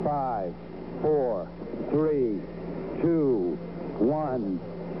5, 4, 3, 2, 1,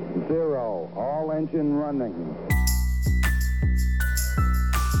 0. All engine running.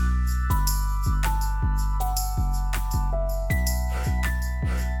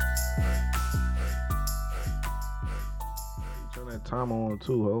 Turn that timer on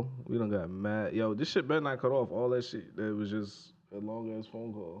too, ho. We done got mad. Yo, this shit better not cut off. All that shit that was just a long ass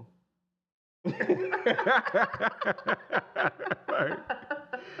phone call.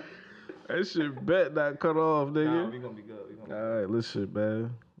 That shit better not cut off, nigga. Nah, we gonna be good. All right, listen,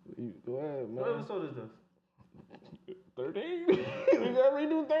 man. Go ahead, man. What episode is this? 13? We gotta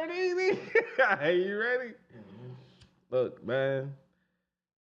redo 13? Hey, you ready? Mm-hmm. Look, man.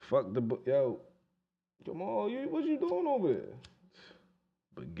 Fuck the book. Yo. Come on, what you doing over there?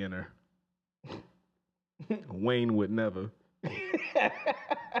 Beginner. Wayne would never.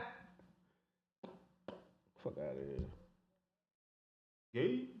 Fuck out of here.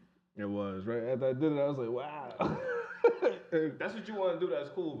 Gay? It was, right? After I did it, I was like, wow. That's what you want to do, that's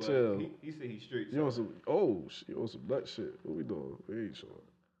cool, but chill. He said he's straight. You want some, you want some nut shit. What we doing? We ain't sure.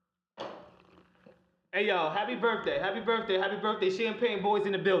 Hey, yo, happy birthday, Champagne Boys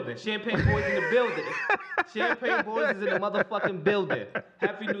in the building. Champagne Boys in the building. Champagne Boys is in the motherfucking building.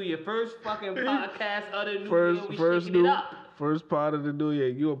 Happy New Year. First fucking podcast of the new year. We shaking it up. First part of the new year.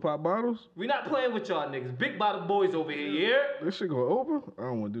 You want pop bottles? We not playing with y'all niggas. Big bottle boys over here, yeah? This shit going over? I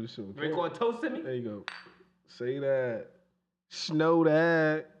don't want to do this shit. You going to toast to me? There you go. Say that. Snow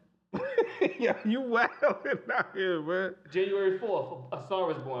that. Yeah, you wildin' out here, man. January 4th, a star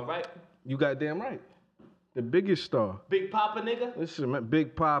was born, right? You goddamn right. The biggest star. Big Papa, nigga? Listen, man,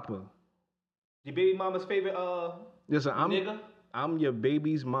 Big Papa. Your baby mama's favorite, listen, nigga? I'm your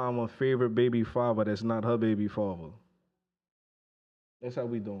baby's mama favorite baby father that's not her baby father. That's how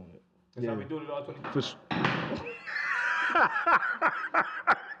we doing it. That's how we doing it all 20.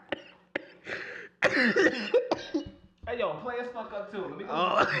 Hey, yo, play us fuck up too. Let me go.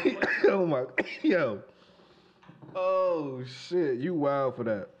 Oh my, yo. Oh shit, you wild for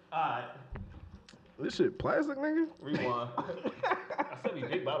that. Alright. This shit plastic, nigga? Rewind. I said we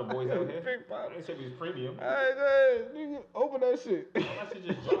big bottle boys out here. Big bottle. I said we was premium. Alright, hey, nigga, open that shit. All that shit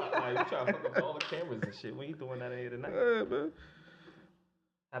just dropped. Like, you trying to fuck up all the cameras and shit. We ain't doing that in here tonight. Yeah, man.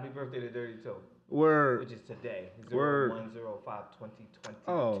 Happy birthday to Dirty Toe. Word. Which is today. Word. 01/05/2022.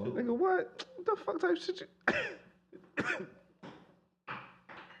 Oh, nigga, what? What the fuck type shit you...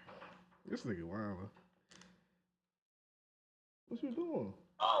 This nigga wild. What you doing?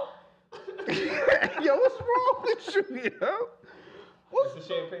 Oh. Yo, what's wrong with you, yo? What's the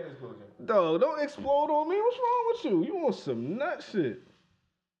champagne explosion? Dog, don't explode on me. What's wrong with you? You want some nut shit.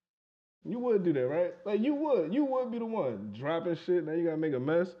 You would do that, right? Like, you would be the one dropping shit. Now you gotta make a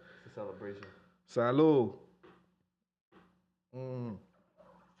mess. It's a celebration. Salud.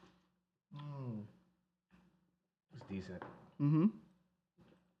 It's decent. Mm-hmm.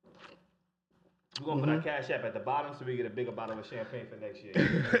 We're gonna put our Cash App at the bottom so we get a bigger bottle of champagne for next year.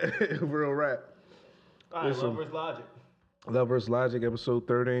 Real rap. All right, Love vs. Logic. Love vs. Logic, episode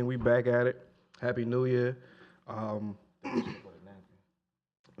 13. We back at it. Happy New Year.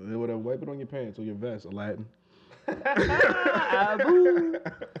 Whatever, wipe it on your pants or your vest, Aladdin.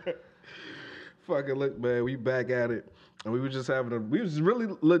 Fucking look, man, we back at it. And we were just we was really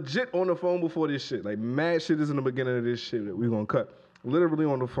legit on the phone before this shit. Like, mad shit is in the beginning of this shit that we gonna cut. Literally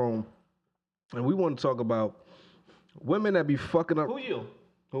on the phone. And we want to talk about women that be fucking up. Who you?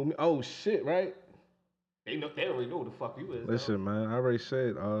 Who me? Oh, shit, right? They already know who the fuck you is. Listen, man, I already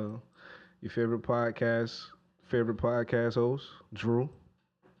said, your favorite podcast host, Drew,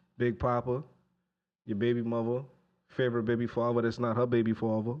 Big Papa, your baby mother, favorite baby father that's not her baby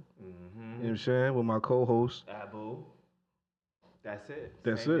father. Mm-hmm. You know what I'm saying? With my co-host. Abu. That's it.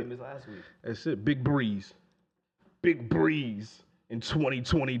 That's Same it. name as last week. That's it. Big Breeze. Big Breeze in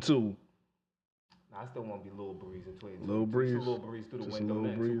 2022. I still want to be Lil Breeze in 2022. Lil Breeze. Just a little breeze through the Just window. Little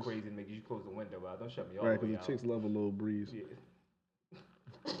Nothing breeze. too crazy to make you close the window out. Don't shut me all Right, the way because the out. chicks love a little breeze. Yeah.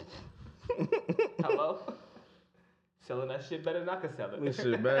 Hello? Selling that shit better than I can sell it.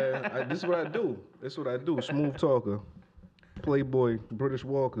 Listen, man, this is what I do. This is what I do. Smooth talker. Playboy, British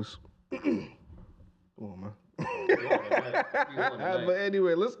Walkers. Come on, man. But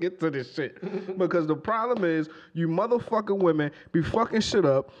anyway, let's get to this shit. Because the problem is, you motherfucking women be fucking shit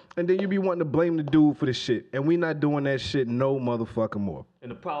up, and then you be wanting to blame the dude for the shit. And we not doing that shit no motherfucking more.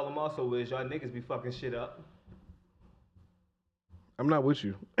 And the problem also is, y'all niggas be fucking shit up. I'm not with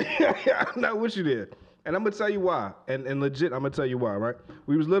you. I'm not with you there. And I'm going to tell you why. And legit, I'm going to tell you why, right?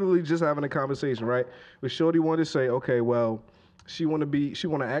 We was literally just having a conversation, right? Where Shorty wanted to say, okay, well, she want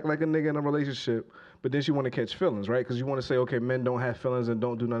to act like a nigga in a relationship, but then she want to catch feelings, right? Because you want to say, okay, men don't have feelings and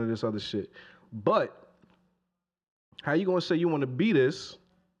don't do none of this other shit. But how you gonna say you want to be this?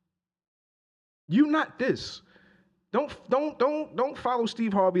 You not this. Don't follow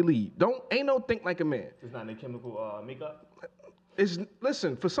Steve Harvey lead. Ain't no think like a man. It's not the chemical makeup.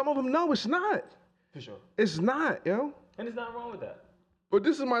 Listen, for some of them, no, it's not. For sure. It's not, yo. And there's nothing wrong with that. But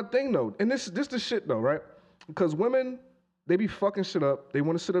this is my thing though, and this the shit though, right? Because women, they be fucking shit up. They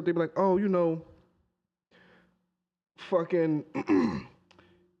want to sit up. They be like, oh, you know, fucking,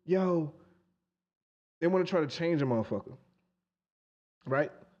 yo. They want to try to change a motherfucker,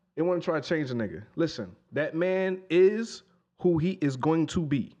 right? They want to try to change a nigga. Listen, that man is who he is going to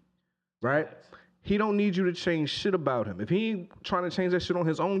be, right? Yes. He don't need you to change shit about him. If he ain't trying to change that shit on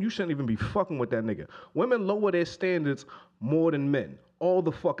his own, you shouldn't even be fucking with that nigga. Women lower their standards more than men all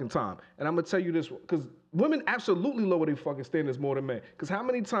the fucking time. And I'm going to tell you this, because women absolutely lower their fucking standards more than men. Because how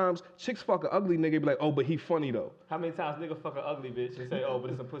many times chicks fuck an ugly nigga be like, oh, but he funny though. How many times nigga fuck an ugly bitch and say, oh,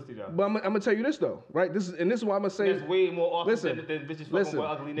 but it's a pussy though. But I'm going to tell you this though, right? This is why I'm going to say. That's way more often than bitches fucking with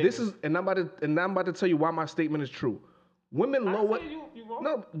ugly niggas. And I'm about to tell you why my statement is true. Women lower. You wrong.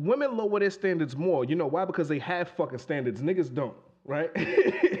 No, women lower their standards more. You know why? Because they have fucking standards. Niggas don't, right?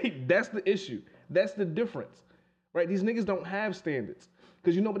 That's the issue. That's the difference, right? These niggas don't have standards.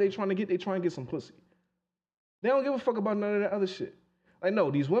 Because you know what they trying to get? They trying to get some pussy. They don't give a fuck about none of that other shit. Like,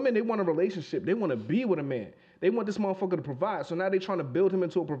 no, these women, they want a relationship. They want to be with a man. They want this motherfucker to provide. So now they trying to build him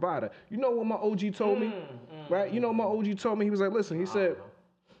into a provider. You know what my OG told me? Right? You know what my OG told me? He was like, listen, he said,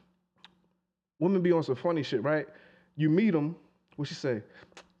 women be on some funny shit, right? You meet them, what she say?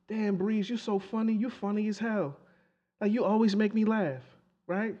 Damn, Breeze, you so funny. You funny as hell. Like, you always make me laugh,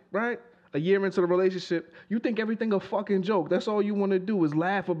 right? Right? A year into the relationship, you think everything a fucking joke. That's all you want to do is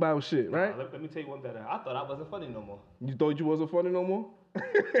laugh about shit, right? Let me tell you one better. I thought I wasn't funny no more. You thought you wasn't funny no more?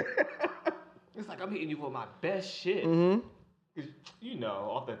 It's like I'm hitting you with my best shit. Cause you know,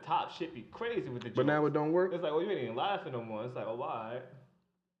 off the top, shit be crazy with the jokes. But now it don't work? It's like, well, you ain't even laughing no more. It's like, oh, why?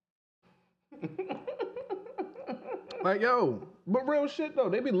 Like, yo, but real shit though,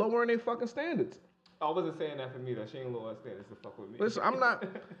 they be lowering their fucking standards. I wasn't saying that for me though. She ain't lower standards to fuck with me. Listen, I'm not.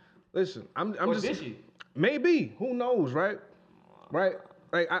 Listen, I'm Or just. did she? Maybe. Who knows, right? Right?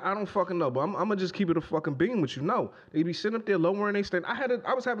 Like, I don't fucking know, but I'm gonna just keep it a fucking beam with you. No, they be sitting up there lowering their stand.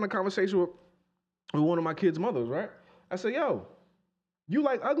 I was having a conversation with one of my kids' mothers, right? I said, yo, you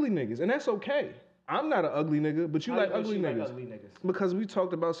like ugly niggas, and that's okay. I'm not an ugly nigga, but you like ugly niggas. Like ugly niggas. Because we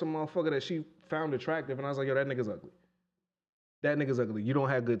talked about some motherfucker that she found attractive, and I was like, yo, that nigga's ugly. That nigga's ugly. You don't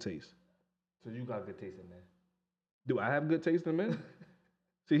have good taste. So you got good taste in men. Do I have good taste in men?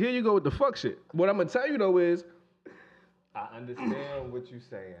 See, here you go with the fuck shit. What I'm gonna tell you though is, I understand what you're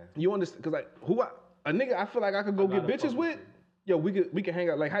saying. you understand? Cause like, a nigga I feel like I could go get bitches with. Yo, we could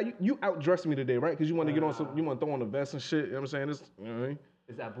hang out. Like, how you outdressed me today, right? Cause you want to get on some, you want to throw on a vest and shit. You know what I'm saying? This, you know what I mean?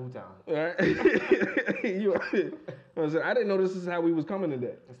 It's that boot town. All right. You know what I'm saying? I didn't know this is how we was coming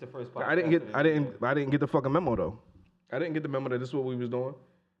today. It's the first part. I didn't get the fucking memo though. I didn't get the memo that this is what we was doing.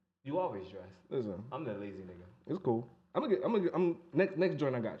 You always dress. Listen, I'm the lazy nigga. it's cool. Next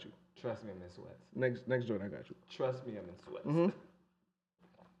joint I got you. Trust me, I'm in sweats. Next joint I got you. Trust me, I'm in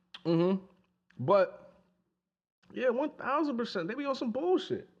sweats. But yeah, 1000%. They be on some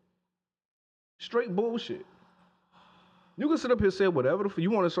bullshit. Straight bullshit. You can sit up here and say whatever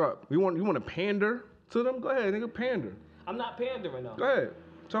you want to start. You want to pander to them? Go ahead, nigga, pander. I'm not pandering though. Go ahead.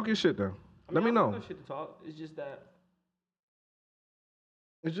 Talk your shit then. Let me know. I got shit to talk. It's just that.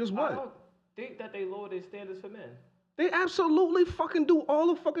 It's just I what? don't think that they lower their standards for men. They absolutely fucking do all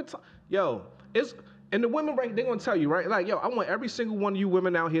the fucking time. Yo, and the women right, they gonna tell you, right? Like, yo, I want every single one of you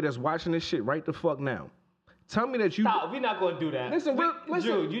women out here that's watching this shit right the fuck now. Tell me that you. Stop, we're not gonna do that. Listen,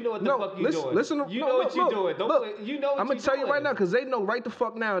 Jude, you know what the fuck you doing. Listen, you know what you doing. You know what I'm gonna tell you right now, cause they know right the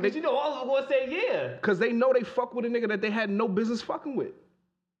fuck now. Cause you know all of them gonna say yeah. Cause they know they fuck with a nigga that they had no business fucking with.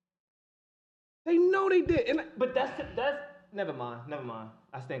 They know they did. But that's never mind.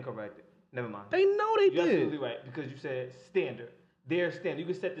 I stand corrected. Never mind. They know they did. You're absolutely right, because you said standard. Their standard. You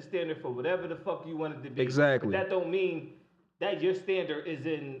can set the standard for whatever the fuck you want it to be. Exactly. But that don't mean that your standard is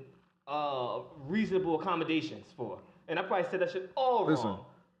in reasonable accommodations for. And I probably said that shit all wrong.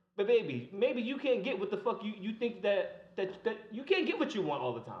 But baby, maybe you can't get what the fuck you think that you can't get what you want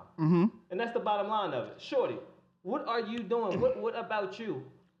all the time. And that's the bottom line of it. Shorty, what are you doing? What about you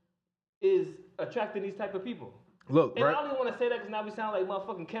is attracting these type of people? Look, and right? I don't even want to say that because now we sound like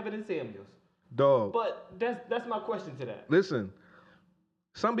motherfucking Kevin and Samuels. Dog. But that's my question to that. Listen,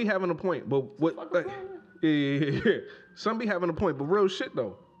 some be having a point, but what? Yeah. Some be having a point, but real shit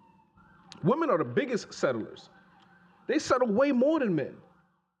though. Women are the biggest settlers. They settle way more than men.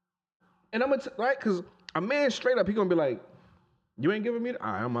 And I'm gonna right, cause a man straight up, he gonna be like, you ain't giving me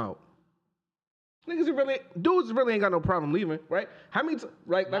all right, I'm out. Dudes really ain't got no problem leaving, right? How many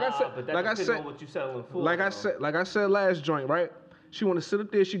like I said, but that like I depends said, on what you settling for. like I said last joint, right? She want to sit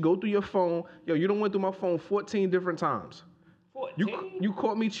up there. She go through your phone. Yo, you done went through my phone 14 different times. 14? You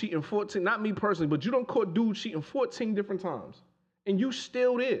caught me cheating 14. Not me personally, but you done caught dude cheating 14 different times, and you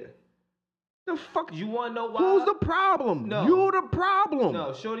still there. The fuck? You wanna know why? Who's the problem? No. You the problem.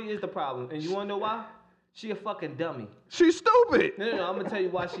 No, Shorty is the problem, and you wanna know why? She a fucking dummy. She's stupid. No, I'm gonna tell you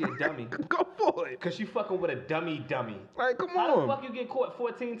why she a dummy. Go for it. Cause she fucking with a dummy. Like, come How on. the fuck you get caught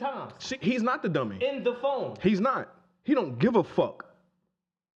 14 times? He's not the dummy. In the phone. He's not. He don't give a fuck.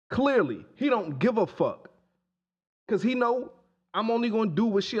 Clearly, he don't give a fuck. Cause he know I'm only gonna do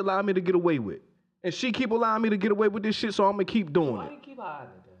what she allowed me to get away with. And she keep allowing me to get away with this shit, so I'm gonna keep doing Why it. do you keep hiding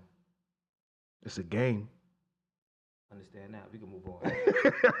it then? It's a game. Understand that. We can move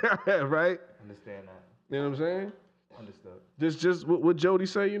on. Right? Understand that. You know what I'm saying? Understood. Just what Jody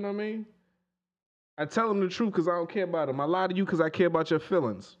say, you know what I mean? I tell him the truth because I don't care about him. I lie to you because I care about your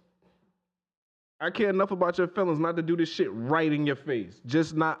feelings. I care enough about your feelings not to do this shit right in your face.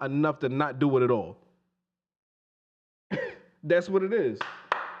 Just not enough to not do it at all. That's what it is.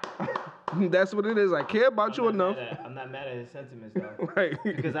 That's what it is. I care about you enough. I'm not mad at his sentiments though. Right.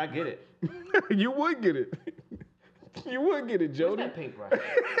 Because I get it. You would get it. You would get it, Jody. Where's that paintbrush?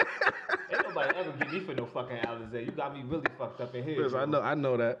 Ain't nobody ever get me for no fucking Alizé. You got me really fucked up in here. Listen, I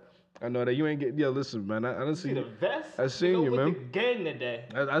know that. I know that. You ain't get. Yo, listen, man. I done See seen the vest? I seen you, with man. the gang today.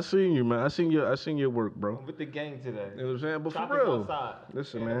 I seen you, man. I seen your work, bro. I'm with the gang today. You know what I'm saying? But Choppers for real, outside.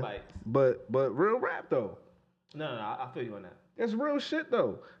 listen, Yeah, man. bites. But real rap though. No, I feel you on that. That's real shit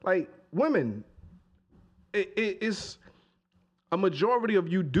though. Like women, it's a majority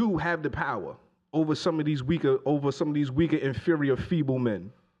of you do have the power over some of these weaker, inferior, feeble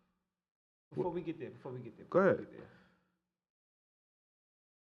men. Before we get there. Go ahead.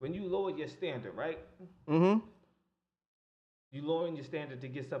 When you lower your standard, right? Mm-hmm. You lowering your standard to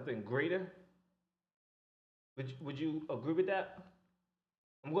get something greater. Would you agree with that?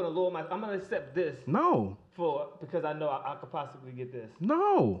 I'm gonna accept this No. because I know I could possibly get this.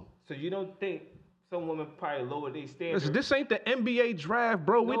 No. So you don't think some women probably lower their standard? Listen, this ain't the NBA draft,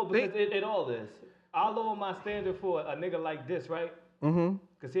 bro. No, because it all is. I'll lower my standard for a nigga like this, right? Mm-hmm.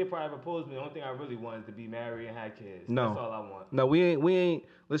 Because he'll probably propose me. The only thing I really want is to be married and have kids. No. That's all I want. No, we ain't.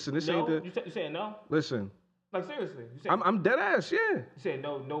 Listen, this No? ain't the. You saying no? Listen, Like seriously? You saying, I'm dead ass. Yeah. you saying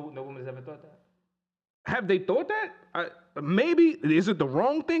no woman has ever thought that? Have they thought that? Maybe. Is it the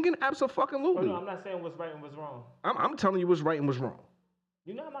wrong thinking? Absolutely. Oh, no, I'm not saying what's right and what's wrong. I'm telling you what's right and what's wrong.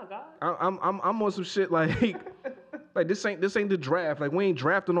 You're not my guy. I'm on some shit like like this ain't the draft. Like we ain't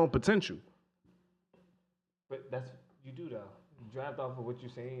drafting on potential. But that's you do though. You draft off of what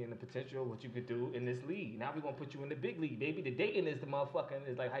you're saying and the potential, what you could do in this league. Now we're gonna put you in the big league, baby. The dating is the motherfucking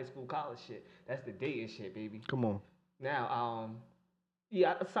is like high school, college shit. That's the dating shit, baby. Come on. Now,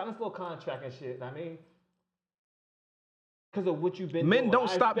 yeah, I signed this little contract and shit. I mean, because of what you've been Men doing. don't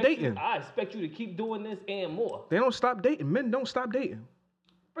stop dating. I expect you to keep doing this and more. They don't stop dating. Men don't stop dating.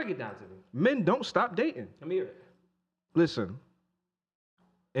 Break it down to me. Men don't stop dating. Let me hear it. Listen.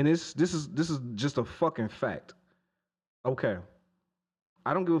 And this is just a fucking fact. Okay.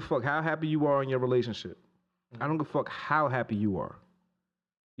 I don't give a fuck how happy you are in your relationship. I don't give a fuck how happy you are.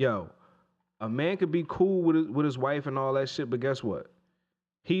 Yo, a man could be cool with his wife and all that shit, but guess what?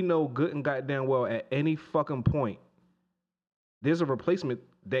 He know good and goddamn well at any fucking point there's a replacement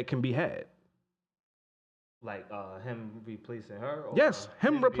that can be had. Like him replacing her? Or yes,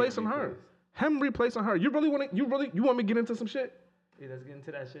 him being replacing her. replaced? Him replacing her. You want me to get into some shit? Yeah, let's get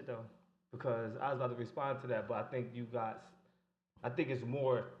into that shit though. Because I was about to respond to that, but I think it's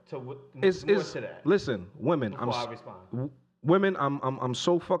more to what It's to that. Listen, women, Before I respond. Women, I'm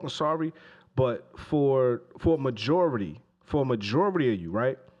so fucking sorry, but for a majority of you,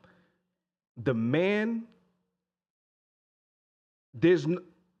 right? The man, there's like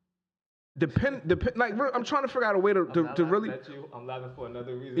I'm trying to figure out a way to really. I'm laughing for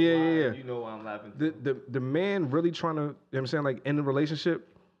another reason. Yeah. You know why I'm laughing. Too. The man really trying to, you know what I'm saying, like in the relationship,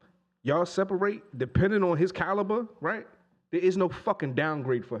 y'all separate depending on his caliber, right? There is no fucking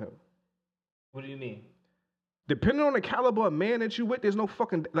downgrade for him. What do you mean? Depending on the caliber of man that you with, there's no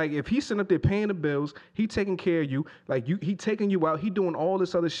fucking, like, if he's sitting up there paying the bills, he taking care of you, like, he taking you out, he doing all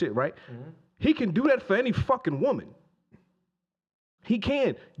this other shit, right? Mm-hmm. He can do that for any fucking woman. He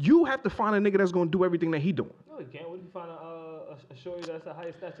can. You have to find a nigga that's gonna do everything that he doing. No, he can't. What if you find a shorty that's a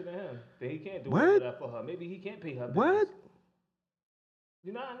higher stature than him? Then he can't do what? all of that for her. Maybe he can't pay her bills. What?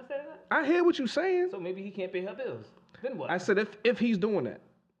 You not understand that? I hear what you're saying. So maybe he can't pay her bills. Then what? I said if he's doing that.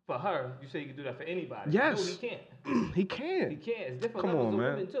 For her, you say you can do that for anybody. Yes. No, he can't. He can. He can't. It's different Come levels on, of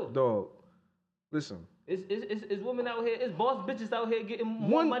man. women too. Dog. Listen. It's women out here. It's boss bitches out here getting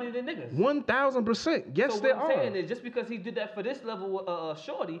more money than niggas. 1,000%. Yes, so there what I'm are. saying is just because he did that for this level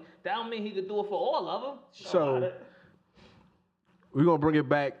shorty, that don't mean he could do it for all of them. So we're gonna bring it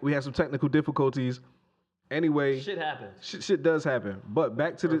back. We had some technical difficulties. Anyway, shit happens. Shit does happen. But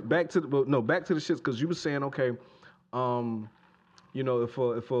back to the shits, because you were saying, okay, you know, if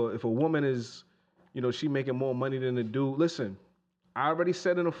a woman is, you know, she making more money than the dude. Listen, I already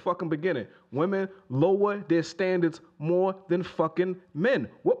said in the fucking beginning, women lower their standards more than fucking men.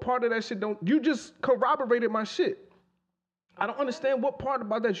 What part of that shit don't you just corroborated my shit? I don't understand what part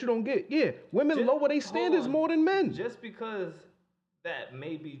about that you don't get. Yeah, women lower their standards more than men. Just because that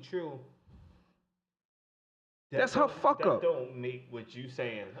may be true. That's her fuck up. That don't make what you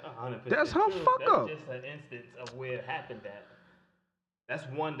saying 100%. That's her fuck up. That's just an instance of where it happened at. That's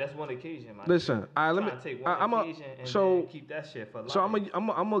one occasion, man. Listen, let me. I'm gonna keep that shit for life. So I'm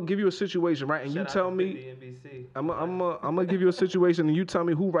gonna give you a situation, right? And Shout you tell me. I'm gonna give you a situation, and you tell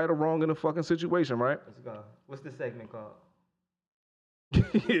me who right or wrong in the fucking situation, right? Let's go. What's the segment called?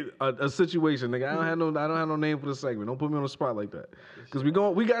 a situation, nigga. I don't have no name for the segment. Don't put me on the spot like that. Cause we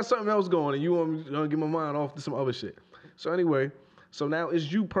got something else going, and you want me to get my mind off to some other shit. So anyway, so now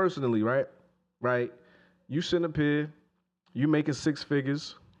it's you personally, right? Right? You sitting up here, you making 6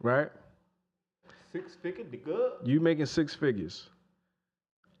 figures, right? 6 figures, the good. You making 6 figures.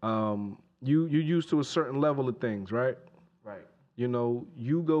 You used to a certain level of things, right? Right. You know,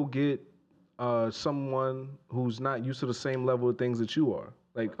 you go get someone who's not used to the same level of things that you are.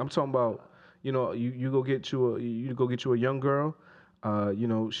 Like I'm talking about, you know, you go get you a young girl. You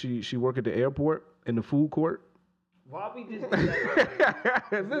know, she work at the airport in the food court. Why we just do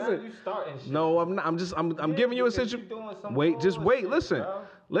that? Listen, you starting shit. No, I'm not. I'm giving you a situation. Wait, just wait. Listen.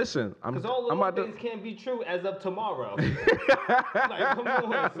 Listen. Because all those things can't be true as of tomorrow. Like, come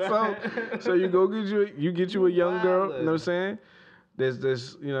on, son. So you go get you a young girl. You know what I'm saying? There's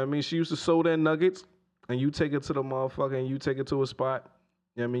this, you know what I mean? She used to sold in nuggets, and you take her to the motherfucker, and you take her to a spot.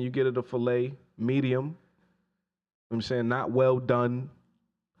 You know what I mean? You get her the filet, medium. You know what I'm saying? Not well done.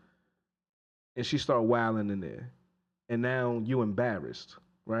 And she start wilding in there. And now you embarrassed,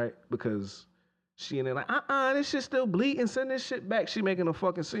 right? Because she in there like, this shit still bleeding. Send this shit back. She making a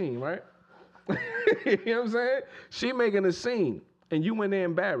fucking scene, right? You know what I'm saying? She making a scene. And you in there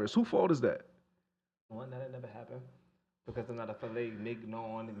embarrassed. Whose fault is that? One, that never happened. Because I'm not a filet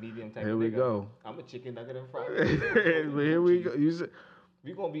mignon and medium type Here of we nigga. go. I'm a chicken nugget and fried. Here we go.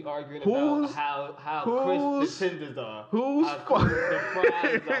 We're going to be arguing about how crisp the tenders are. Who's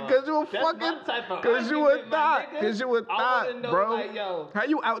fucking? Because you a fucking. Because you a thought. Because you a thought, bro. Like, yo, how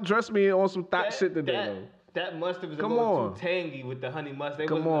you outdress me on some thought shit today, though? That mustard was a little too tangy with the honey mustard.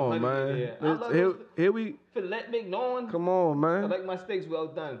 Come on, man. Here we. Filet mignon. Come on, man. I like my steaks well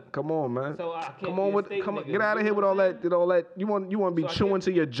done. Come on, man. So I can't come on, get out of here with all that. You want to be chewing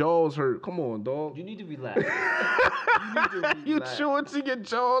till your jaws hurt. Come on, dog. You need to relax. You chewing till your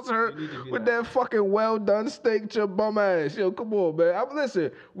jaws hurt with that fucking well done steak to your bum ass. Yo, come on, man. Listen,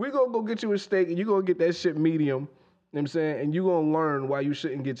 we gonna go get you a steak and you gonna get that shit medium. You know what I'm saying? And you gonna learn why you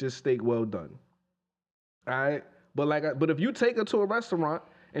shouldn't get your steak well done. All right, but if you take her to a restaurant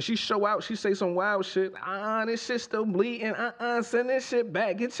and she show out, she say some wild shit. This shit still bleeding. Send this shit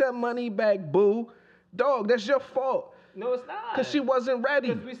back. Get your money back, boo. Dog, that's your fault. No, it's not. Cause she wasn't ready.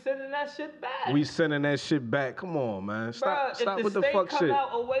 Because we sending that shit back. We sending that shit back. Come on, man. Stop with the fuck shit. If the steak come out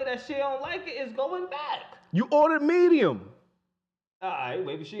a way that she don't like it, it's going back. You ordered medium. All right,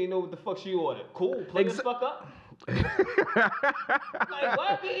 maybe she didn't know what the fuck she ordered. Cool, play the fuck up. Like,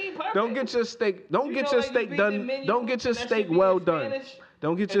 what? Don't get your steak. Don't get your steak done. Don't get your steak well done.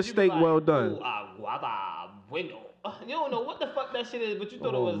 Don't get your steak well done. You don't know what the fuck that shit is, but you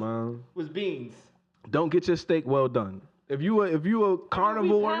thought it was beans. Don't get your steak well done. If you a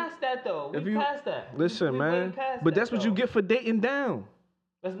carnivore, we passed that though. We passed that. Listen, man. But that's what you get for dating down.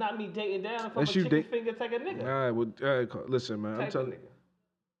 That's not me dating down. If I'm a chicken finger type of nigga. All right, listen, man. I'm telling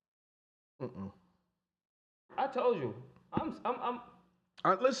you. I told you.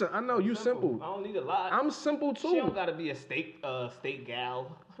 Listen, I know you simple. I don't need a lot. I'm simple too. She don't gotta be a steak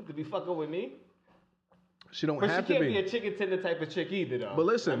gal to be fucking with me. She don't have to be. She can't be a chicken tender type of chick either, though. But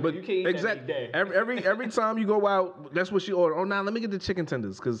listen, you can't eat exactly every time you go out, that's what she order. Oh, now let me get the chicken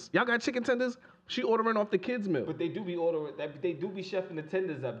tenders, cause y'all got chicken tenders. She ordering off the kids' meal. But they do be chefing the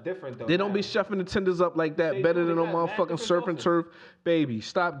tenders up different though. They don't be chefing the tenders up like that. Better than a motherfucking surf and turf. Baby,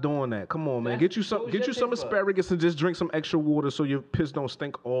 stop doing that. Come on, man. Get you some asparagus and just drink some extra water so your piss don't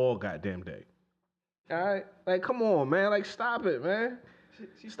stink all goddamn day. All right, like come on, man. Like stop it, man.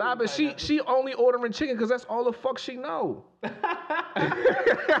 Stop it. She only ordering chicken because that's all the fuck she know.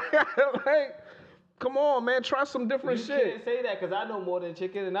 Like, come on, man. Try some different shit. You can't say that because I know more than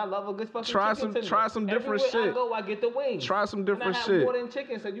chicken and I love a good fucking chicken tender. Try some different Everywhere shit. I go, I get the wings. Try some different and I have shit. more than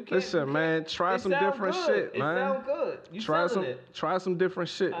chicken, so you can't. Listen, man. Try some different shit, man. It sound good. You try selling it. Try some different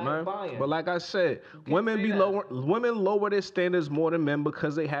shit, man. Buying. But like I said, women lower their standards more than men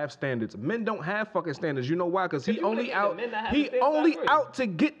because they have standards. Men don't have fucking standards. You know why? Because he only out to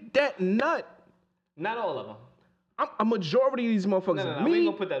get that nut. Not all of them. A majority of these motherfuckers. No, we ain't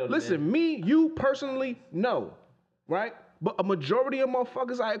gonna put that on listen, you personally, no, right? But a majority of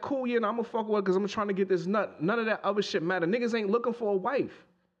motherfuckers, all right, cool, yeah, and I'm gonna fuck with it because I'm trying to get this nut. None of that other shit matter. Niggas ain't looking for a wife.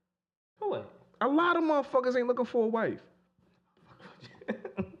 Who ain't? A lot of motherfuckers ain't looking for a wife.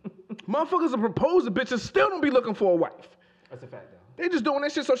 Motherfuckers will propose to bitches, still don't be looking for a wife. That's a fact, though. They just doing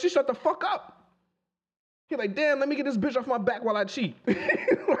that shit so she shut the fuck up. He like, damn, let me get this bitch off my back while I cheat.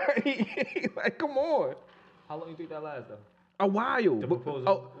 like, come on. How long you think that lasts, though? A while.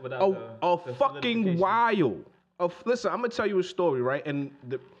 A fucking while. Listen, I'm gonna tell you a story, right? And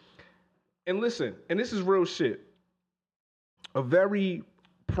listen, and this is real shit. A very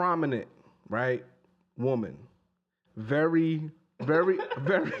prominent, right, woman. Very,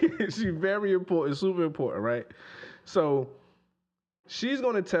 she's very important, super important, right? So she's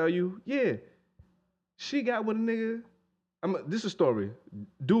gonna tell you, yeah, she got with a nigga. This is a story.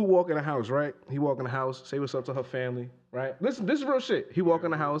 Dude walk in the house, right? He walk in the house, say what's up to her family, right? Listen, this is real shit. He walk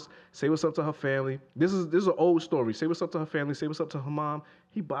in the house, say what's up to her family. This is an old story. Say what's up to her family, say what's up to her mom.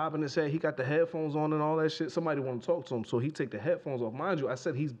 He bobbing his head. He got the headphones on and all that shit. Somebody want to talk to him, so he take the headphones off. Mind you, I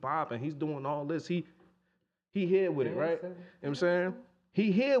said he's bobbing. He's doing all this. He here with it, right? You know what I'm saying?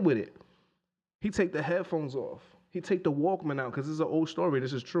 He here with it. He take the headphones off. He take the Walkman out because this is an old story.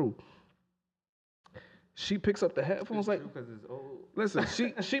 This is true. She picks up the headphones like, it's old. Listen,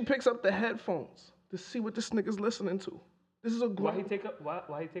 she picks up the headphones to see what this nigga's listening to. This is a Why he take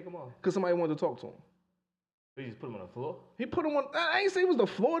them off? Because somebody wanted to talk to him. He just put him on the floor? He put him on, I ain't say it was the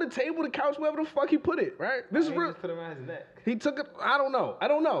floor, the table, the couch, wherever the fuck he put it, right? This is real. He just put him around his neck. He took it, I don't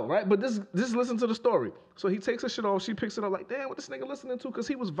know, right? But this listen to the story. So he takes her shit off, she picks it up like, damn, what this nigga listening to? Because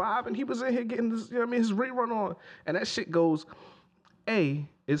he was vibing, he was in here getting this, you know what I mean, his rerun on. And that shit goes, A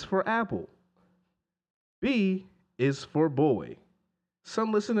is for Apple. B is for boy.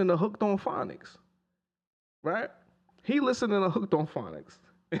 Son listening to Hooked on Phonics, right? He listening to Hooked on Phonics.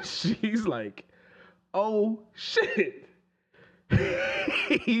 And she's like, oh shit.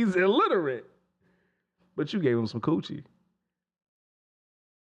 He's illiterate. But you gave him some coochie.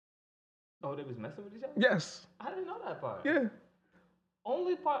 Oh, they was messing with each other? Yes. I didn't know that part. Yeah.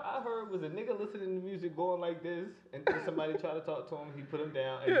 Only part I heard was a nigga listening to music going like this, and then somebody tried to talk to him, he put him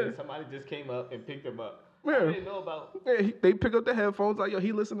down, and then somebody just came up and picked him up. Yeah. I didn't know about... Yeah, they pick up the headphones like, yo,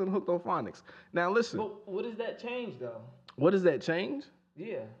 he listening to Hooked on Phonics. Now listen. But what does that change, though? What does that change?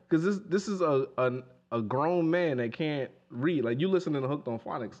 Yeah. Because this is a grown man that can't read. Like, you listening to Hooked on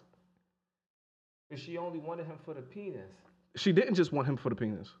Phonics. But she only wanted him for the penis. She didn't just want him for the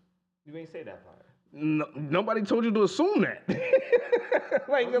penis. You ain't say that part. No, nobody told you to assume that.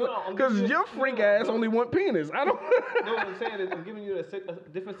 Like, because your freak ass only want penis. I don't. No, what I'm saying is I'm giving you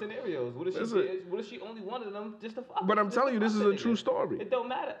different scenarios. What if she only wanted them just to fuck? But I'm telling you, this is a true story. It don't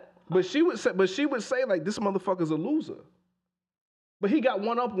matter. But she would say like, this motherfucker's a loser. But he got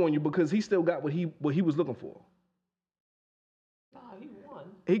one up on you because he still got what he was looking for. Nah, he won.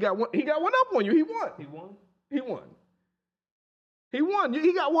 He got one up on you. He won. He won. He won. He won.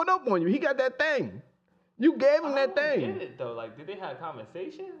 He got one up on you. He got that thing. You gave him that thing. I don't get it though. Like, did they have a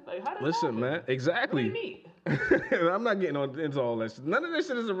conversation? Like, how did Listen, happen? man. Exactly. What do you mean? I'm not getting into all that shit. None of this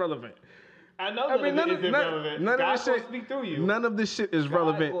shit is irrelevant. I know none of it is irrelevant. None of this shit. Speak through you. None of this shit is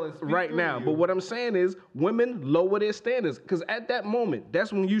relevant right now. But what I'm saying is, women lower their standards because at that moment,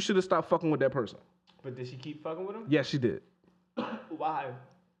 that's when you should have stopped fucking with that person. But did she keep fucking with him? Yes, she did. Why?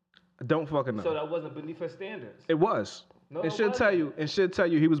 Don't fucking know. So that wasn't beneath her standards. It was. No, and she'll tell you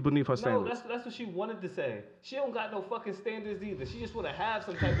he was beneath her standards. No, that's what she wanted to say. She don't got no fucking standards either. She just want to have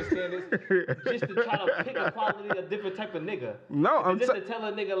some type of standards just to try to pick a quality, a different type of nigga. No, I'm just to tell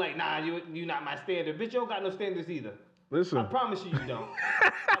a nigga like, nah, you not my standard. Bitch, you don't got no standards either. Listen. I promise you don't.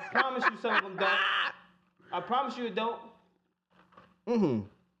 I promise you some of them don't. I promise you it don't. Mm-hmm.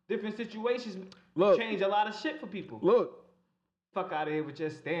 Different situations change a lot of shit for people. Look. Fuck out of here with your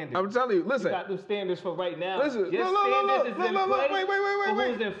standards. I'm telling you, listen. You got them standards for right now. Listen, your standards is in play for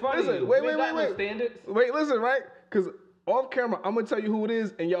who's in front of you. Wait, no standards. Wait, listen, right? Because off camera, I'm going to tell you who it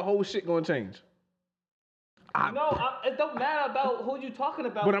is, and your whole shit going to change. It don't matter about who you talking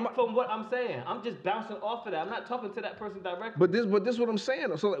about But from what I'm saying. I'm just bouncing off of that. I'm not talking to that person directly. But this what I'm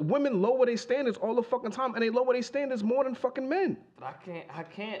saying. So like, women lower their standards all the fucking time, and they lower their standards more than fucking men. But I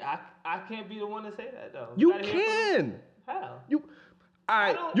can't be the one to say that though. You can. How? All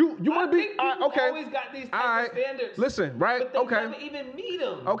right, you want to be okay? Always got these type of standards. Listen, right? But they never even meet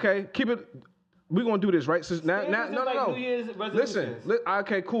them. Okay, keep it. We're gonna do this, right? Since now, no. New Year's resolutions. Listen,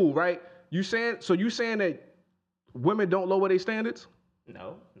 okay, cool, right? You saying that women don't lower their standards?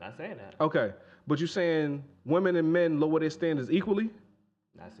 No, not saying that. Okay, but you saying women and men lower their standards equally?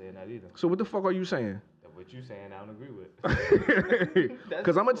 Not saying that either. So what the fuck are you saying? What you saying, I don't agree with.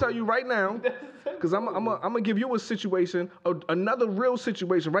 Because I'm gonna tell you right now. Because I'm gonna give you a situation, another real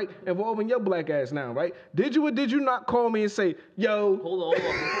situation, right, involving your black ass now, right? Did you or did you not call me and say, yo? Hold on.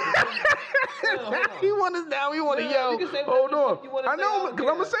 He want us down. He want to yell. Hold on. I know, because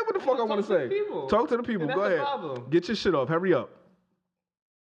I'm gonna say what the fuck I want to say. Talk to the people. Go ahead. Get your shit off. Hurry up.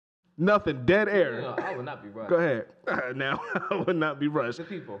 Nothing. Dead air. No, I would not be rushed. Go ahead. Now I would not be rushed. The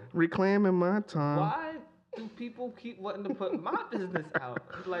people. Reclaiming my time. Why do people keep wanting to put my business out?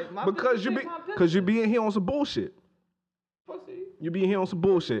 Like my because you being here on some bullshit. Pussy. You being here on some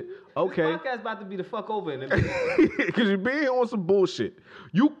bullshit. Okay. This podcast about to be the fuck over in a minute. Because you being here on some bullshit.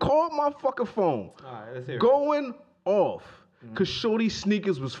 You called my fucking phone. All right, let's hear it. Going off. Because Shorty's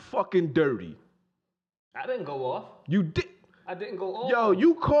sneakers was fucking dirty. I didn't go off. You did. I didn't go off. Yo,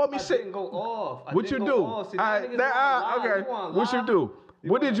 you called me I saying. didn't go off. What you do? Okay. What you do?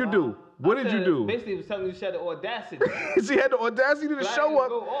 What did you do? What did you do? Basically, it was telling you she had the audacity. She had the audacity to show up.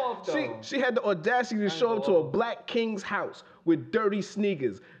 Go off, she had the audacity to show up to a black king's house with dirty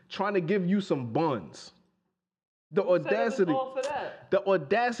sneakers, trying to give you some buns. The audacity. The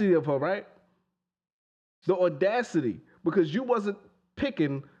audacity of her, right? The audacity, because you wasn't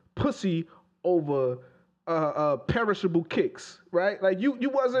picking pussy over perishable kicks, right? Like you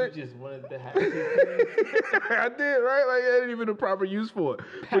wasn't. You just wanted to have. I did, right? Like I didn't even a proper use for it.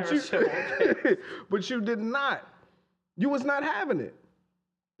 But you did not. You was not having it.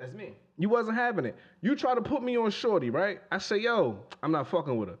 That's me. You wasn't having it. You try to put me on Shorty, right? I say, yo, I'm not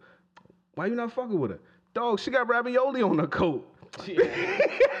fucking with her. Why you not fucking with her? Dog, she got ravioli on her coat.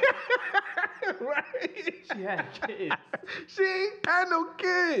 Right? She had kids. She ain't had no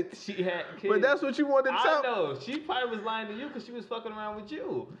kids. She had kids. But that's what you wanted to tell. I know. She probably was lying to you because she was fucking around with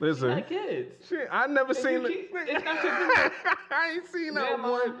you. Listen. She had kids. Shit, I never seen it. It's not your business. I ain't seen that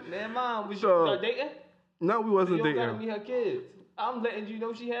one. Man, mom, was you dating? No, we wasn't you dating. You gotta meet her kids. I'm letting you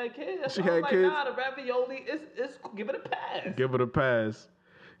know she had kids. She had kids. Nah, the ravioli, it's give it a pass. Give it a pass.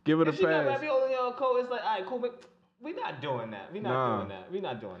 Give it a pass. If she got ravioli on her coat, it's like, all right, cool, but we not doing that. We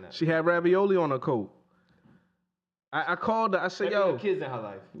not doing that. She had ravioli on her coat. I called her. I said, yo. Kids in her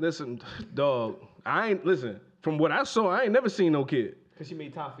life. Listen, dog. From what I saw, I ain't never seen no kid. Because she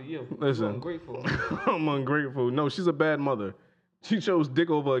made time for you. Listen. You're ungrateful. I'm ungrateful. No, she's a bad mother. She chose dick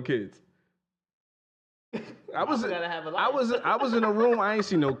over her kids. I was in a room. I ain't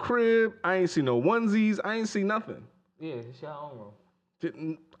see no crib. I ain't see no onesies. I ain't see nothing. Yeah, she had her own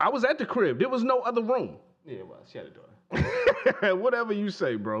room. I was at the crib. There was no other room. Yeah, well, she had a daughter. Whatever you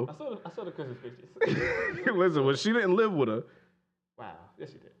say, bro. I saw the Christmas pictures. Listen, well, she didn't live with her. Wow, yes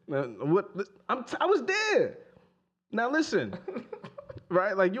she did. I was there. Now listen,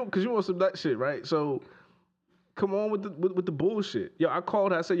 right? Like because you want some that shit, right? So come on with the bullshit. Yo, I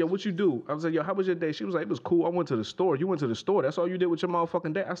called her. I said, yo, what you do? I was like, yo, how was your day? She was like, it was cool. I went to the store. You went to the store. That's all you did with your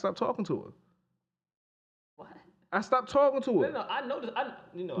motherfucking day. I stopped talking to her. What? I stopped talking to her. No, I know this.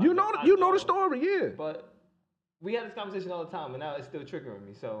 You know the story, yeah. But we had this conversation all the time, and now it's still triggering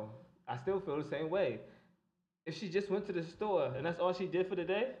me. So I still feel the same way. If she just went to the store and that's all she did for the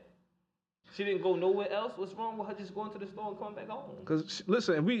day, she didn't go nowhere else. What's wrong with her just going to the store and coming back home? Because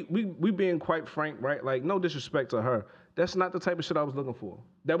listen, we being quite frank, right? Like no disrespect to her, that's not the type of shit I was looking for.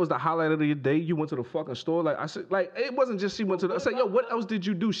 That was the highlight of your day. You went to the fucking store. Like I said, like it wasn't just she went to the. I said, yo, what else did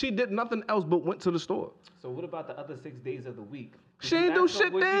you do? She did nothing else but went to the store. So what about the other 6 days of the week? She ain't do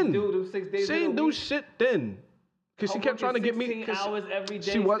shit then. She ain't do shit then. Cause she kept trying to get me. 16 hours every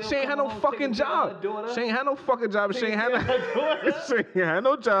day. She ain't had no fucking job. She ain't had no fucking job. She ain't had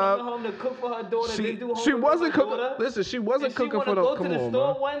no job. Coming home to cook for her daughter. She wasn't cooking. Listen, she wasn't cooking for the. Go to the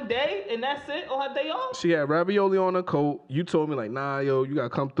store one day and that's it on her day off. She had ravioli on her coat. You told me like, nah, yo, you gotta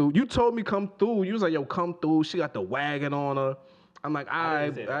come through. You told me come through. You was like, yo, come through. She got the wagon on her. I'm like, all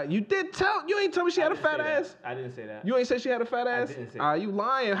right. You did tell. You ain't tell me she had a fat ass. I didn't say that. You ain't say she had a fat ass. I didn't say that. You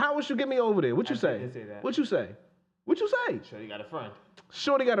lying? How would you get me over there? What you say? I didn't say that. What you say? What you say? Shorty got a friend.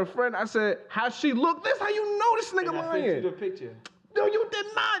 Shorty got a friend. I said, how she look? This how you know this nigga lying. I sent you the picture. No, you did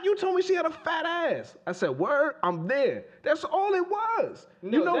not. you told me she had a fat ass. I said, word, I'm there. That's all it was.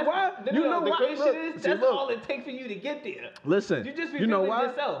 No, you know why? You know the why? crazy shit is, that's look, all it takes for you to get there. Listen, You just you know revealed it why?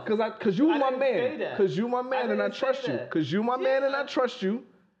 yourself. Cause you I my didn't man. say that. Cause you my man and I didn't say trust you. that. Cause you my man and I trust you.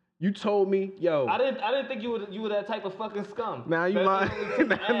 You told me, yo. I didn't think you were that type of fucking scum. Now you want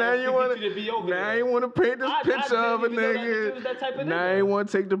now you want to paint this picture of a nigga. Now you want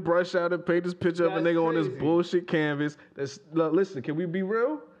to take the brush out and paint this picture of a nigga on this bullshit canvas. Look, listen, can we be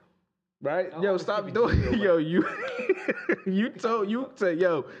real? Right? Yo, stop doing. Yo, you you said,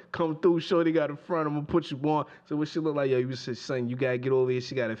 yo, come through. Shorty got in front. I'm gonna put you on. So what she look like? Yo, you said, son, you gotta get over here.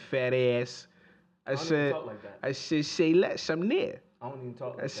 She got a fat ass. I said, say less. I'm there. I don't even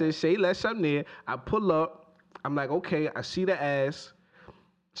talk like I said, say less. I'm there. I pull up. I'm like, okay. I see the ass.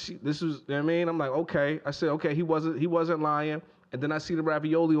 This was, you know what I mean? I'm like, okay. I said, okay. He wasn't lying. And then I see the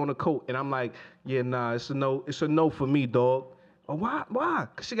ravioli on the coat, and I'm like, yeah, nah, it's a no. It's a no for me, dog. Oh, why? Why?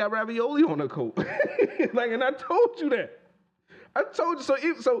 Cause she got ravioli on her coat. Like, and I told you that. I told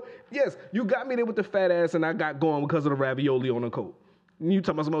you. So yes, you got me there with the fat ass, and I got going because of the ravioli on her coat. And you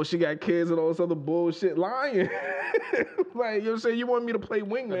talking about some, she got kids and all this other bullshit, lying. Like, you know what I'm saying? You want me to play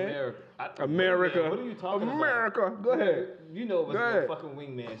wingman? America. What are you talking about? America. Go ahead. You know what's no fucking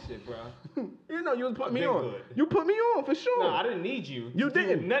wingman shit, bro. You know you was putting me on. Good. You put me on for sure. No, I didn't need you. You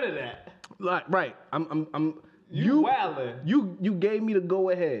didn't. None of that. Like, right. You wildin'. You gave me the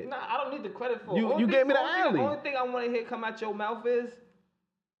go ahead. Nah, I don't need the credit for it. You gave me the alley. The only thing I want to hear come out your mouth is,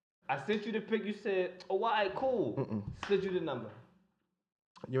 I sent you the pic. You said, "Oh, all right, cool." Sent you the number.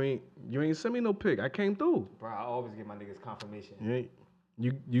 You ain't send me no pic. I came through. Bro, I always get my niggas confirmation.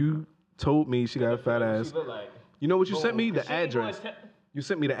 You told me she got a fat ass. She look like. You know what you sent me? The address. You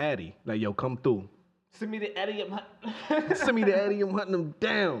sent me the Addy. Like, yo, come through. Send me the Addy. Send me the Addy. I'm hunting them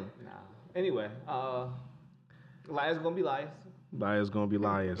down. Nah. Anyway, liars gonna be liars. Liars gonna be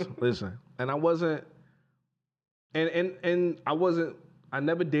liars. Listen, and I wasn't, and I wasn't. I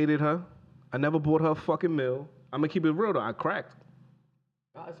never dated her. I never bought her a fucking meal. I'm gonna keep it real though. I cracked.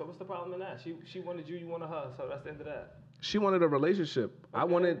 All right, so what's the problem in that? She wanted you wanted her, so that's the end of that. She wanted a relationship. Okay. I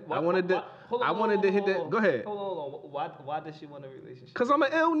wanted to hit that. Go ahead. Hold on. Why does she want a relationship? Cause I'm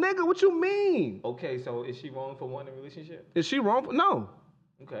an ill nigga. What you mean? Okay, so is she wrong for wanting a relationship? Is she wrong for no?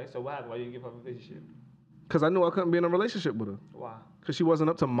 Okay, so what happened? Why you didn't give her a relationship? Cause I knew I couldn't be in a relationship with her. Why? Cause she wasn't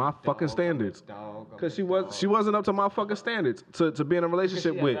up to my fucking standards. Cause she wasn't up to my fucking standards to be in a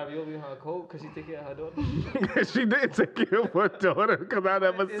relationship with. Cause she take care of her daughter. She did take care of her daughter. Cause I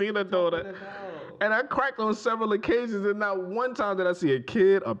never seen her daughter. And I cracked on several occasions, and not one time did I see a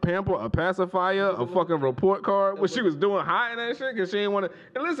kid, a pamper, a pacifier, a fucking report card. What she was doing, hiding that shit, cause she ain't want to.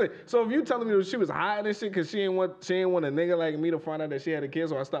 And listen, so if you telling me that she was hiding that shit, cause she ain't want a nigga like me to find out that she had a kid,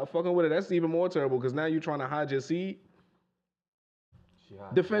 so I stopped fucking with her. That's even more terrible, cause now you trying to hide your seed.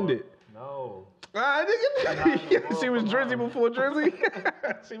 Defend it. No. She was Drizzy before Drizzy.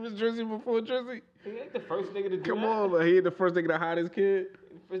 She was Drizzy before Drizzy. He ain't the first nigga to do Come that. on, but he ain't the first nigga to hide his kid.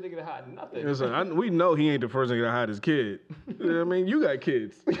 First nigga to hide nothing. Listen, we know he ain't the first nigga to hide his kid. You know what I mean? You got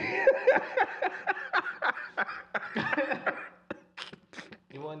kids.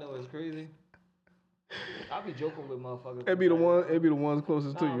 You wanna know what's crazy? I be joking with motherfuckers. It be the ones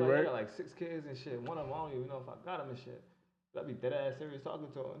closest to you, right? I got like 6 kids and shit. One of them I don't even know if I got them and shit. I be dead ass serious talking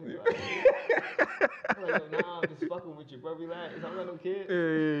to him. Like, nah, I'm just fucking with you, bro. Relax. I don't got no kids.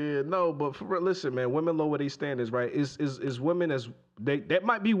 Yeah. No, but for real, listen, man. Women lower their standards, right? Is women as that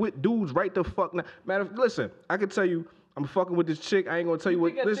might be with dudes right the fuck now. Man, listen, I can tell you, I'm fucking with this chick. I ain't gonna tell you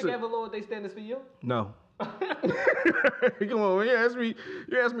what. Listen. Chick ever lowered their standards for you? No. Come on, man.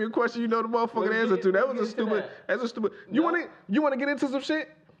 You asked me a question you know the motherfucking answer to. That was a stupid. That's a stupid. You wanna get into some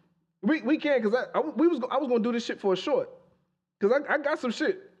shit? We can, cause I was gonna do this shit for a short. Cause I got some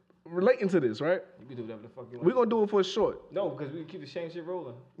shit relating to this, right? You can do whatever the fuck you want. We're gonna do it for a short. No, because we can keep the same shit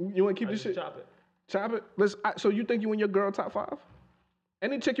rolling. You wanna keep this shit? Chop it. Chop it? So you think you and your girl top 5?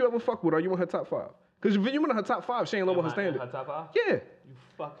 Any chick you ever fuck with, are you in her top 5? Cause if you in her top 5, she ain't lower her standard. Her top 5? Yeah. You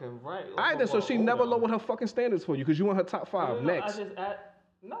fucking right. All right then, so she never lowered her fucking standards for you, cause you in her top 5. Next. I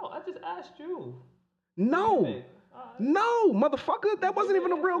just asked you. No. No, motherfucker. That wasn't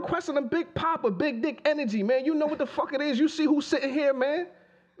even a real question. A big pop, a big dick energy, man. You know what the fuck it is. You see who's sitting here, man.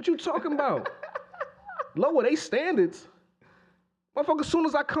 What you talking about? Lower they standards. Motherfucker, as soon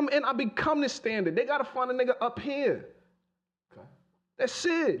as I come in, I become the standard. They gotta find a nigga up here. Okay. That's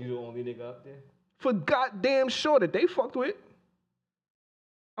it. You the only nigga up there? For goddamn sure that they fucked with.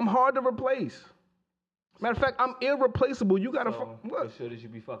 I'm hard to replace. Matter of fact, I'm irreplaceable. You gotta what? For sure that you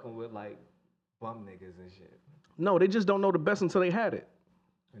be fucking with like bum niggas and shit. No, they just don't know the best until they had it.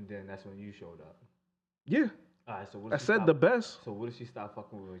 And then that's when you showed up. Yeah. All right, so what I if she said stop- the best. So what if she stop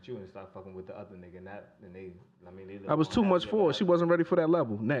fucking with you and start fucking with the other nigga? And they, I mean, they. I was too much for her. She wasn't ready for that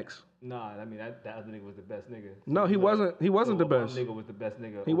level. Next. Nah, I mean that other nigga was the best nigga. No, he wasn't. He wasn't the best. Nigga was the best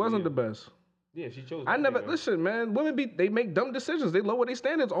nigga. He wasn't the best. Yeah, she chose. I that never nigga. listen, man. Women they make dumb decisions. They lower their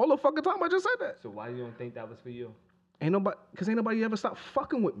standards all the fucking time. I just said that. So why you don't think that was for you? Ain't nobody ever stopped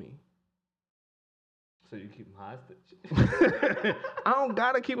fucking with me. So you keep him hostage. I don't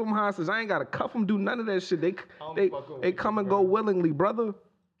gotta keep them hostage. I ain't gotta cuff them, do none of that shit. They fucking with come you, and bro. go willingly, brother.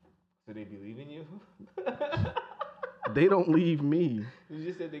 So they be leaving you? They don't leave me. You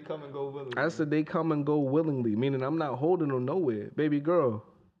just said they come and go willingly. I said they come and go willingly, meaning I'm not holding them nowhere. Baby girl,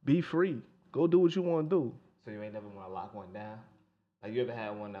 be free. Go do what you want to do. So you ain't never want to lock one down? Like you ever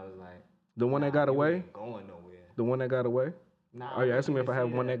had one that was like, The one that got you away? ain't going nowhere. The one that got away? Nah, Are you asking me if I have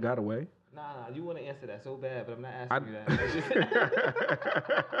see one that got away? Nah, you want to answer that so bad, but I'm not asking you that.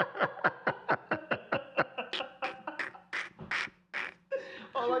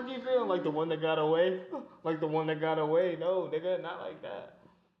 Oh, I keep feeling like the one that got away. Like the one that got away. No, nigga, not like that.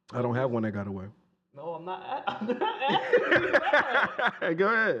 I don't have one that got away. No, I'm not asking you that. Go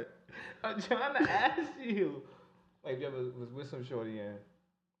ahead. I'm trying to ask you. Like, if you ever was with some shorty and,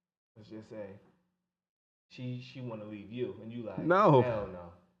 let's just say, she want to leave you, and you like, No. hell no.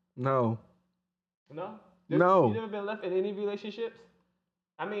 No. No? No. You never been left in any relationships?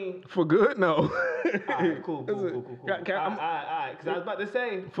 I mean, For good, no. all right, cool. Listen, All can- right. Because I was about to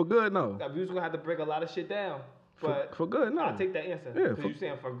say, For good, no. that we was going to have to break a lot of shit down. But For good, no. I'll take that answer. Yeah, Because you're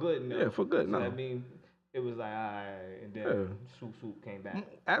saying for good, no. Yeah, for good, So no. that mean it was like, all right, and then Yeah. swoop came back.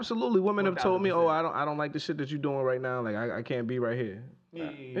 Absolutely, women have told me, "Oh, 1000%. I don't like the shit that you're doing right now. Like, I can't be right here." Yeah.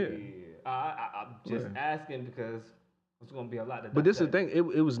 I'm just asking because it's going to be a lot to But this is the dissect.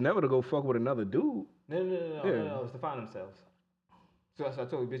 thing. It was never to go fuck with another dude. No. It's to find themselves. So that's what I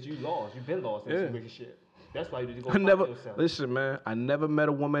told you, bitch. You lost. You've been lost in this relationship. That's why you need to go I find never yourself. listen, man. I never met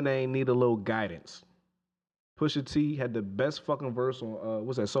a woman that ain't need a little guidance. Pusha T had the best fucking verse on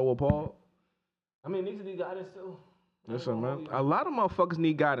what's that? So Appalled. I mean, niggas need guidance too. I ain't Listen, gonna man. hold you. A lot of motherfuckers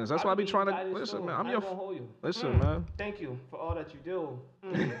need guidance. That's why I be need trying to guidance, listen, too. man. I'm I your. ain't gonna hold you. Listen, man. Thank you for all that you do.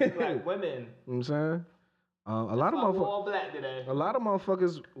 Black women. You know what I'm saying? A lot of That's why we're motherfuckers. all black today. A lot of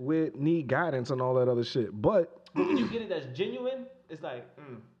motherfuckers need guidance and all that other shit. But But when you get it that's genuine, it's like,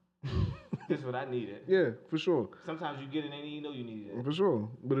 this is what I needed. yeah, for sure. Sometimes you get it and you know you need it. For sure.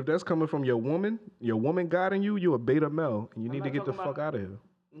 But if that's coming from your woman guiding you, you're a beta male, and you I'm need to not get the talking fuck about- out of here.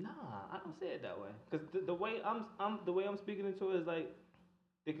 Nah, I don't say it that way. Cause the way I'm speaking into it is like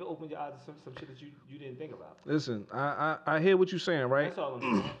it could open your eyes to some shit that you didn't think about. Listen, I hear what you're saying, right? That's all I'm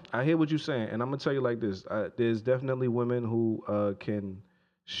saying. I hear what you're saying, and I'm gonna tell you like this: there's definitely women who can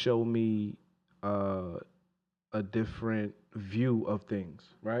show me a different view of things,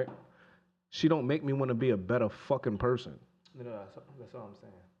 right? She don't make me want to be a better fucking person. No, that's all I'm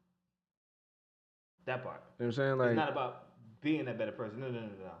saying. That part. You know what I'm saying? Like, It's not about being a better person. No.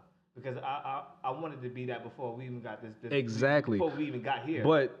 Because I wanted to be that before we even got this. Exactly. Before we even got here.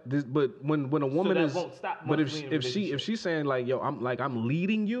 But when a woman that is, won't stop but once we in a if relationship. she's saying like, yo, I'm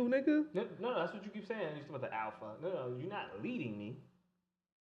leading you, nigga. No, that's what you keep saying. You're talking about the alpha. No, you're not leading me.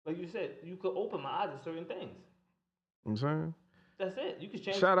 Like you said, you could open my eyes to certain things. You know what I'm saying. That's it. You can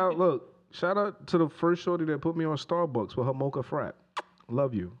change. Shout out to the first shorty that put me on Starbucks with her mocha frap.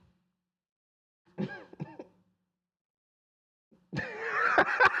 Love you.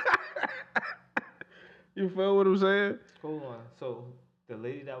 You feel what I'm saying? Hold on. So the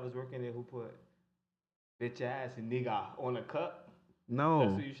lady that was working there who put bitch ass and nigga on a cup. No.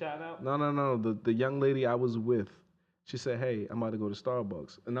 That's who you shout out. No. The young lady I was with, she said, "Hey, I'm about to go to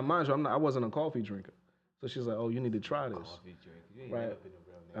Starbucks." And now, mind you, I wasn't a coffee drinker, so she's like, "Oh, you need to try this." Coffee drink. You ain't Right. never been a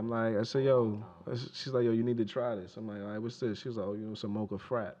real nigga. I'm like, I said, "Yo," she's like, "Yo, you need to try this." I'm like, "All right, what's this?" She was like, "Oh, you know, some mocha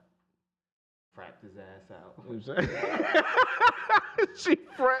frap." Fracked his ass out. You know what I'm saying? She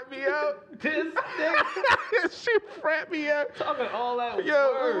frapped me out. This nigga She frapped me out. talking all that Yo,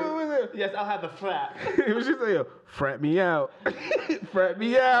 word. what was it? Yes, I'll have the flap. What she say? Yo, frat me out. Frat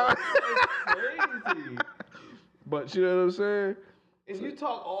me out. Crazy. But you know what I'm saying? If you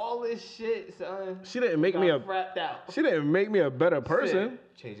talk all this shit, son, She didn't make me got frapped out. She didn't make me a better person.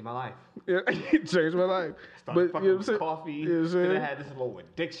 Changed my life. Yeah, it changed my life. Started But fucking you know what I'm with saying? coffee. You know what I'm Then I saying? had this little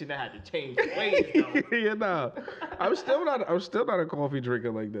addiction that had to change ways, though. Yeah, nah. I'm still not a coffee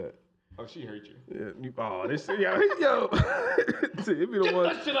drinker like that. Oh, she hurt you. Yeah. This yo. See, it be the Get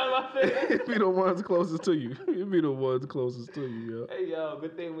ones. that shit out of my face. It be the ones closest to you. It be the ones closest to you, yo. Hey, yo,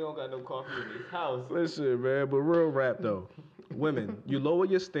 good thing we don't got no coffee in this house. Listen, man, but real rap though. Women, you lower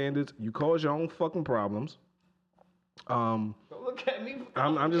your standards, you cause your own fucking problems. Don't look at me.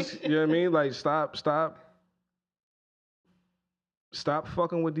 I'm just, you know what I mean? Like, stop Stop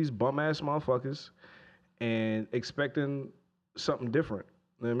fucking with these bum ass motherfuckers and expecting something different.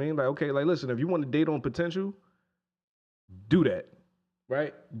 You know what I mean? Like, okay, like listen, if you want to date on potential, do that.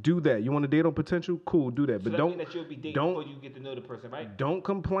 Right? Do that. You want to date on potential? Cool, do that. So But don't mean that you'll be dating don't before you get to know the person, right? don't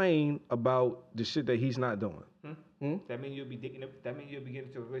complain about the shit that he's not doing. That means you'll be dating. That means you'll be getting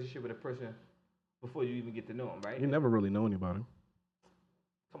into a relationship with a person before you even get to know him, right? You never really know anybody.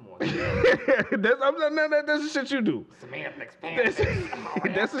 Come on. That's the shit you do. Semantics,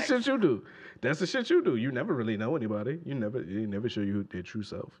 That's the shit you do. That's the shit you do. You never really know anybody. You never show you their true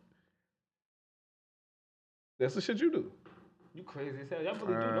self. That's the shit you do. You crazy as hell. Y'all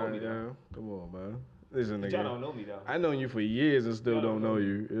really do know me, though. Yeah. Come on, man. Listen, But nigga. y'all don't know me, though. I known you for years and still don't know you.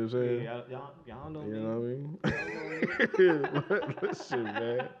 You know what I'm saying? Yeah, y'all don't know me. You know what I mean? Listen,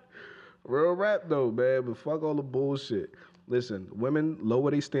 man. Real rap though, man. But fuck all the bullshit. Listen, women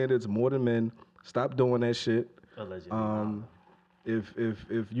lower their standards more than men. Stop doing that shit. Allegedly.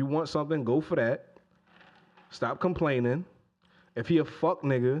 If you want something, go for that. Stop complaining. If he a fuck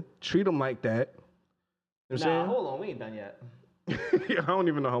nigga, treat him like that. You know what I'm saying? Hold on, we ain't done yet. I don't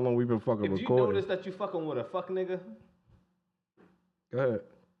even know how long we've been fucking If you recording. notice that you fucking with a fuck nigga, Go ahead.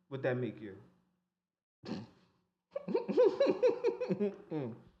 what that make you?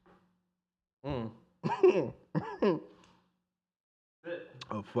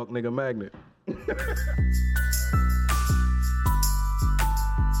 A fuck nigga magnet.